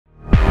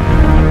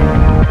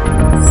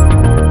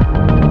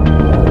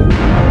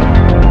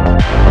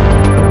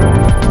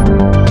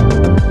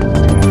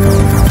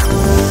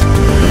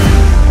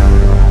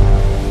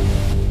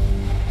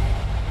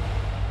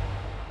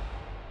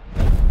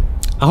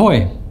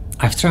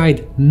I've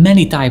tried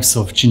many types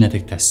of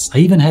genetic tests. I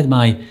even had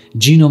my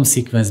genome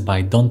sequenced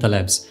by Dante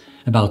Labs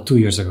about 2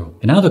 years ago.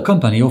 And now the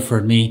company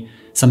offered me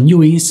some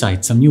new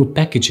insights, some new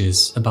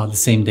packages about the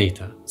same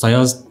data. So I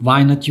asked,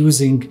 why not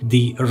using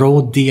the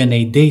raw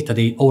DNA data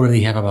they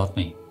already have about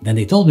me? Then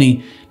they told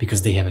me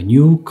because they have a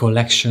new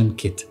collection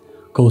kit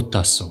called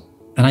Tasso.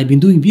 And I've been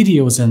doing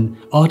videos and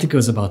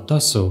articles about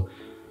Tasso,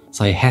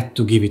 so I had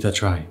to give it a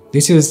try.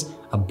 This is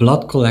a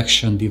blood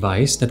collection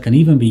device that can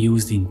even be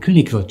used in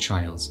clinical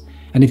trials.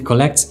 And it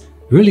collects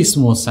really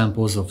small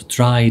samples of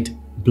dried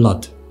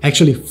blood.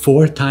 Actually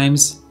 4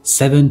 times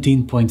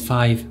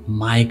 17.5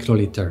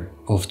 microliter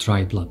of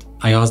dried blood.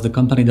 I asked the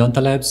company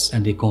Dante Labs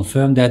and they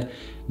confirmed that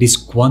this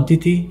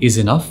quantity is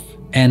enough,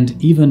 and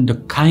even the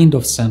kind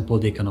of sample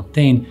they can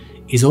obtain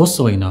is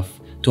also enough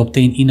to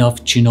obtain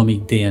enough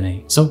genomic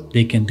DNA. So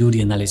they can do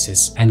the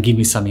analysis and give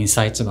me some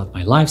insights about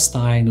my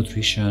lifestyle,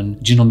 nutrition,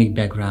 genomic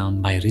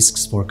background, my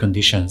risks for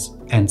conditions,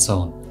 and so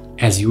on.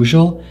 As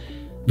usual,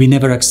 we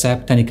never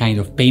accept any kind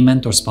of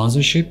payment or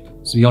sponsorship,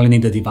 so we only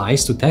need the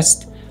device to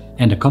test,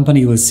 and the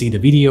company will see the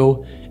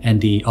video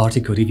and the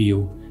article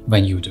review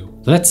when you do.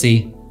 So let's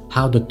see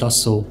how the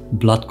Tasso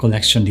blood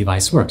collection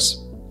device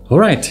works.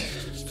 Alright,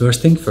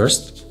 first thing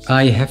first,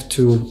 I have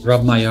to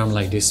rub my arm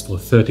like this for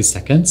 30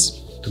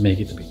 seconds to make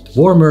it a bit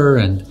warmer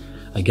and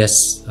I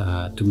guess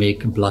to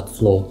make blood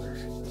flow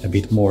a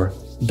bit more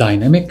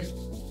dynamic.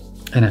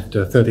 And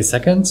after 30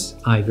 seconds,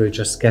 I will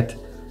just get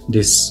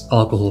this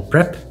alcohol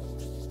prep,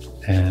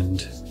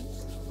 and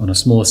on a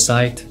small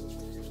side,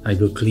 I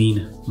will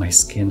clean my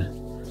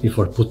skin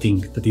before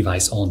putting the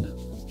device on.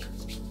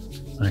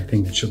 I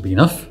think that should be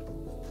enough.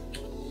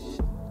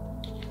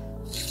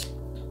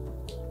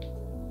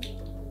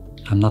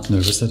 I'm not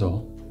nervous at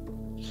all.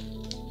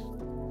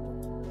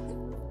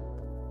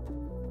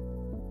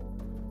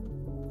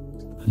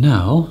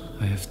 Now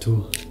I have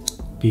to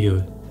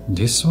peel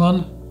this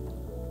one,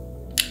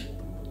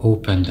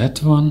 open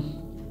that one,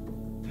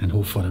 and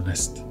hope for the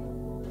best.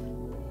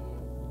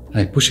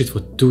 I push it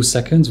for 2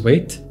 seconds,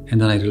 wait, and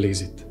then I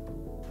release it.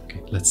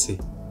 Okay, let's see.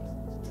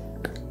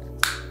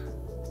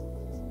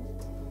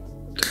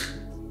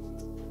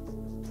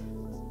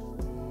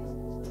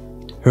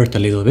 Hurt a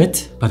little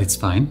bit, but it's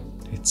fine.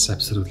 It's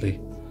absolutely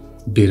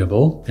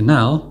bearable. And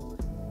now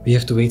we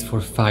have to wait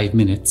for 5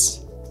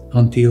 minutes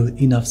until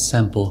enough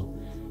sample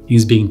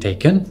is being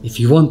taken. If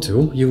you want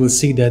to, you will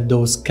see that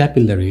those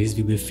capillaries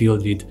will be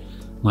filled with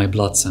my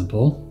blood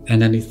sample, and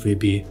then it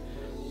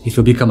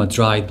will become a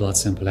dried blood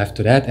sample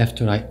after that,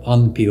 after I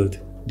unpeeled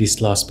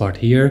this last part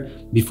here,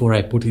 before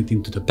I put it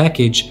into the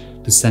package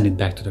to send it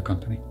back to the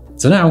company.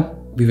 So now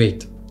we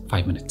wait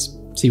 5 minutes.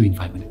 See you in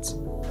 5 minutes.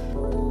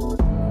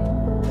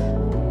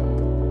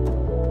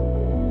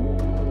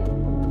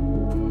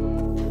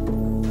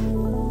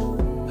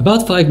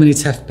 About 5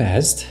 minutes have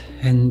passed,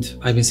 and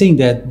I've been seeing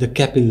that the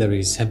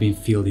capillaries have been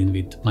filled in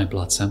with my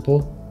blood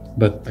sample,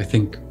 but I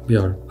think we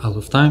are out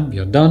of time, we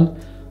are done.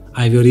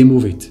 I will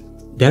remove it.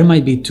 There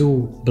might be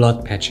 2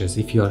 blood patches.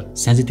 If you are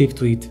sensitive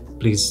to it,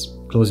 please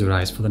close your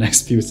eyes for the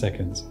next few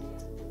seconds.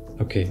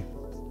 Okay,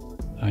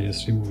 I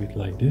just remove it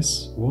like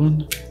this.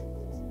 1,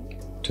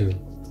 2.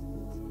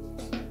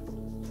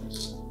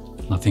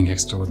 Nothing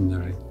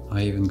extraordinary.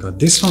 I even got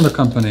this from the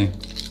company,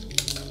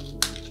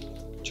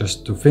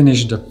 just to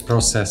finish the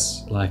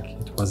process like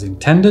it was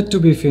intended to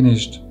be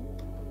finished.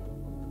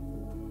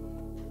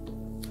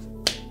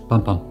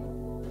 Pam pam.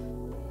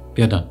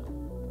 We are done.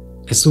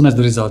 As soon as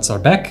the results are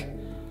back,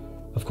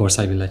 of course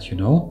I will let you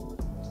know.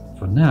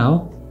 For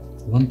now,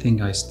 one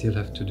thing I still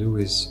have to do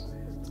is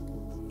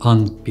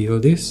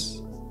unpeel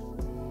this.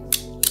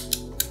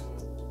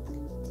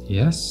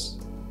 Yes,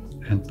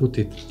 and put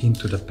it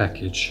into the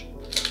package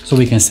so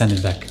we can send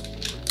it back.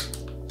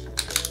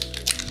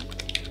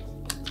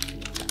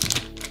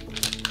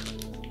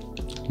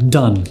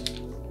 Done.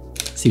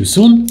 See you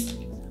soon,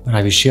 where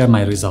I will share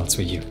my results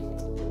with you.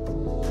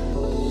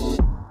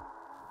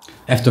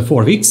 After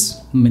 4 weeks,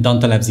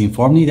 Dante Labs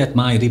informed me that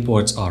my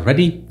reports are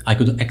ready. I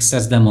could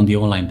access them on the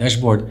online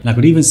dashboard, and I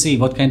could even see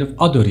what kind of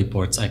other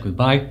reports I could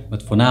buy.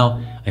 But for now,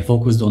 I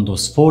focused on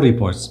those 4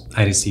 reports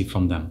I received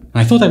from them.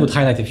 And I thought I would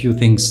highlight a few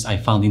things I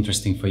found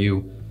interesting for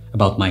you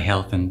about my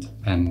health and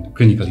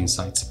clinical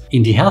insights.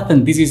 In the health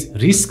and disease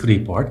risk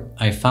report,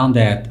 I found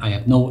that I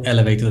have no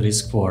elevated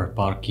risk for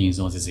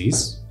Parkinson's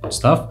disease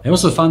stuff. I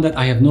also found that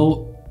I have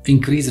no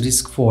increased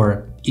risk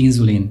for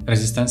insulin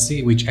resistance,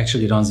 which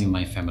actually runs in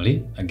my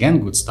family. Again,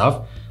 good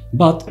stuff.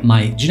 But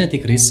my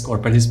genetic risk or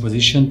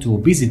predisposition to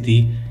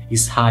obesity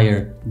is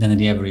higher than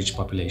the average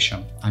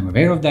population. I'm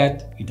aware of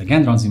that. It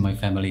again runs in my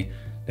family.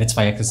 That's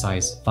why I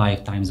exercise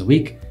 5 times a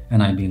week,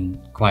 and I've been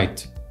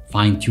quite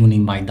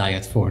fine-tuning my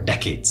diet for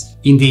decades.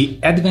 In the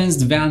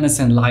Advanced Wellness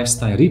and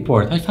Lifestyle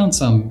report, I found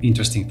some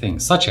interesting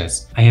things, such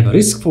as I have a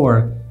risk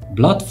for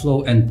blood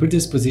flow and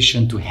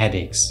predisposition to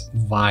headaches,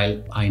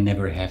 while I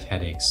never have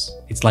headaches.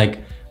 It's like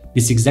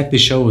this exactly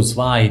shows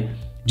why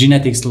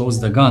genetics loads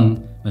the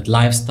gun, but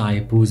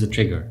lifestyle pulls the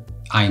trigger.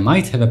 I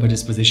might have a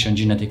predisposition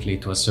genetically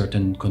to a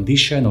certain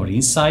condition or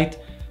insight,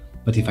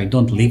 But if I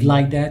don't live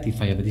like that,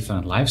 if I have a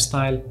different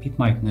lifestyle, it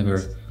might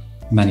never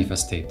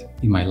manifestate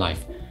in my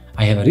life.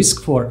 I have a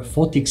risk for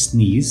photic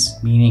sneeze,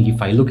 meaning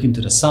if I look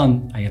into the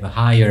sun, I have a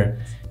higher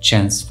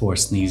chance for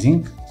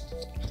sneezing.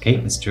 Okay,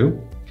 that's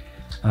true.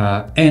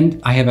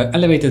 And I have an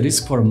elevated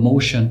risk for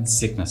motion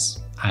sickness.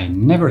 I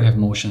never have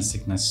motion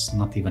sickness,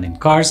 not even in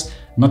cars,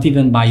 not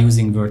even by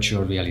using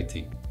virtual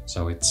reality.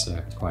 So it's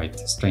quite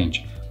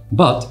strange.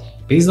 But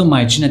based on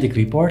my genetic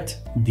report,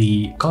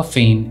 the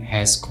caffeine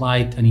has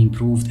quite an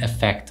improved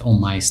effect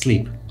on my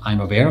sleep. I'm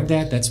aware of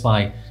that. That's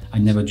why I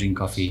never drink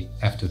coffee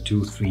after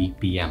 2-3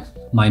 p.m.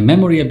 My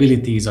memory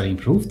abilities are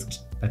improved.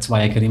 That's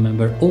why I can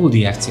remember all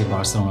the FC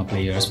Barcelona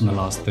players from the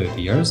last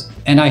 30 years.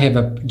 And I have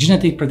a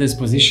genetic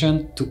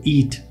predisposition to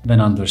eat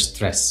when under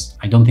stress.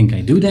 I don't think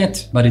I do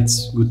that, but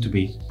it's good to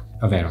be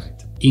aware of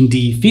it. In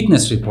the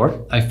fitness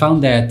report, I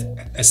found that,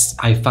 as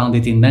I found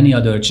it in many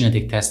other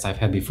genetic tests I've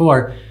had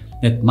before,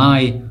 that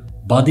my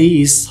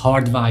body is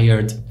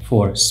hardwired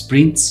for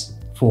sprints,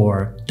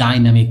 for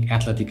dynamic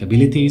athletic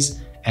abilities,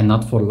 and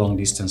not for long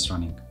distance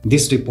running.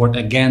 This report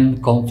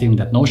again confirmed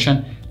that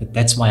notion that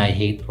that's why I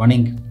hate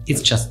running.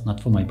 It's just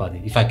not for my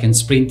body. If I can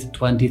sprint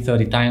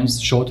 20-30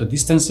 times shorter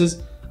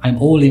distances, I'm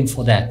all in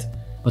for that.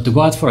 But to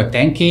go out for a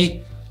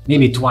 10K,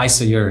 maybe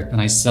twice a year,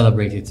 and I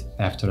celebrate it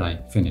after I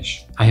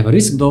finish. I have a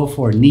risk though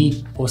for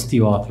knee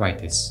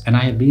osteoarthritis, and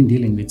I have been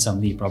dealing with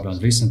some knee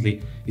problems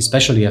recently,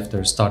 especially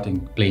after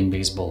starting playing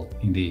baseball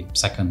in the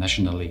second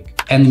National League.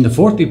 And in the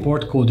fourth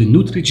report, called the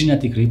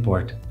Nutrigenetic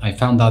report, I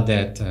found out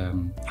that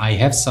I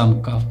have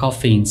some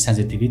caffeine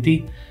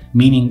sensitivity,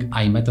 meaning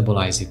I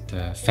metabolize it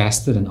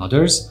faster than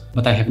others,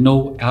 but I have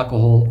no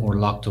alcohol or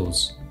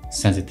lactose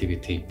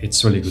sensitivity.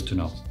 It's really good to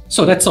know.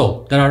 So that's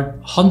all. There are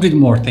 100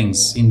 more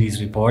things in these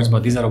reports,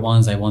 but these are the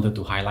ones I wanted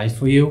to highlight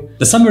for you.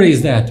 The summary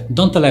is that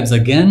Dante Labs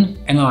again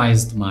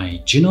analyzed my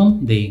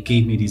genome. They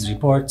gave me these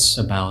reports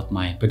about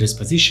my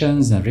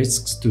predispositions and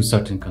risks to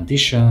certain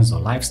conditions or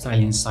lifestyle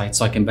insights,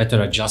 so I can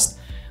better adjust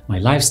my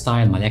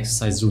lifestyle, my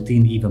exercise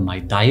routine, even my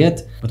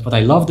diet. But what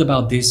I loved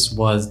about this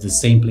was the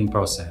sampling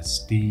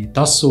process. The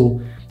Tasso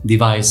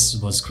device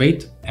was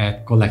great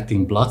at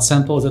collecting blood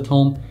samples at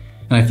home.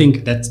 And I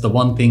think that's the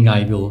one thing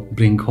I will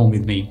bring home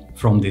with me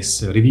from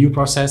this review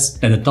process,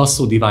 that the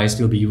Tasso device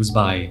will be used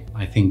by,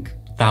 I think,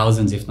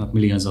 thousands, if not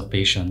millions of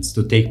patients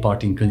to take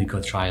part in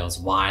clinical trials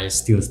while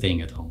still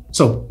staying at home.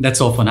 So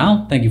that's all for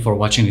now. Thank you for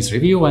watching this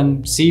review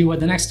and see you at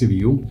the next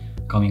review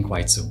coming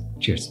quite soon.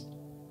 Cheers.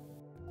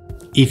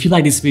 If you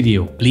like this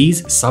video,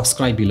 please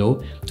subscribe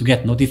below to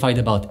get notified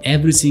about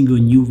every single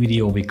new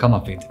video we come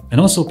up with.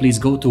 And also please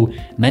go to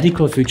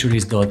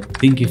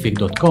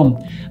medicalfuturist.thinkific.com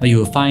where you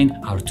will find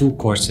our 2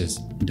 courses,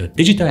 the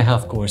Digital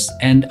Health course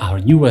and our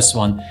newest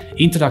one,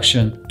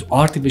 Introduction to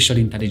Artificial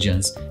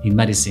Intelligence in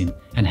Medicine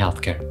and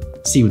Healthcare.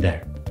 See you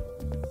there.